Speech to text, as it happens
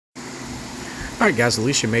Alright guys,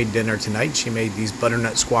 Alicia made dinner tonight. She made these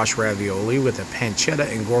butternut squash ravioli with a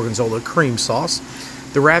pancetta and gorgonzola cream sauce.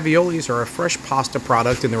 The raviolis are a fresh pasta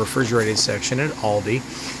product in the refrigerated section at Aldi.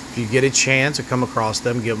 If you get a chance to come across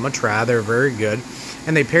them, give them a try. They're very good.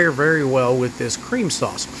 And they pair very well with this cream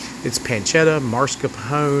sauce. It's pancetta,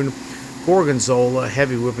 mascarpone, gorgonzola,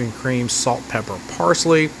 heavy whipping cream, salt, pepper,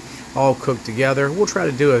 parsley, all cooked together. We'll try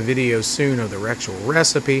to do a video soon of the actual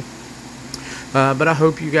recipe. But I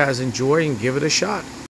hope you guys enjoy and give it a shot.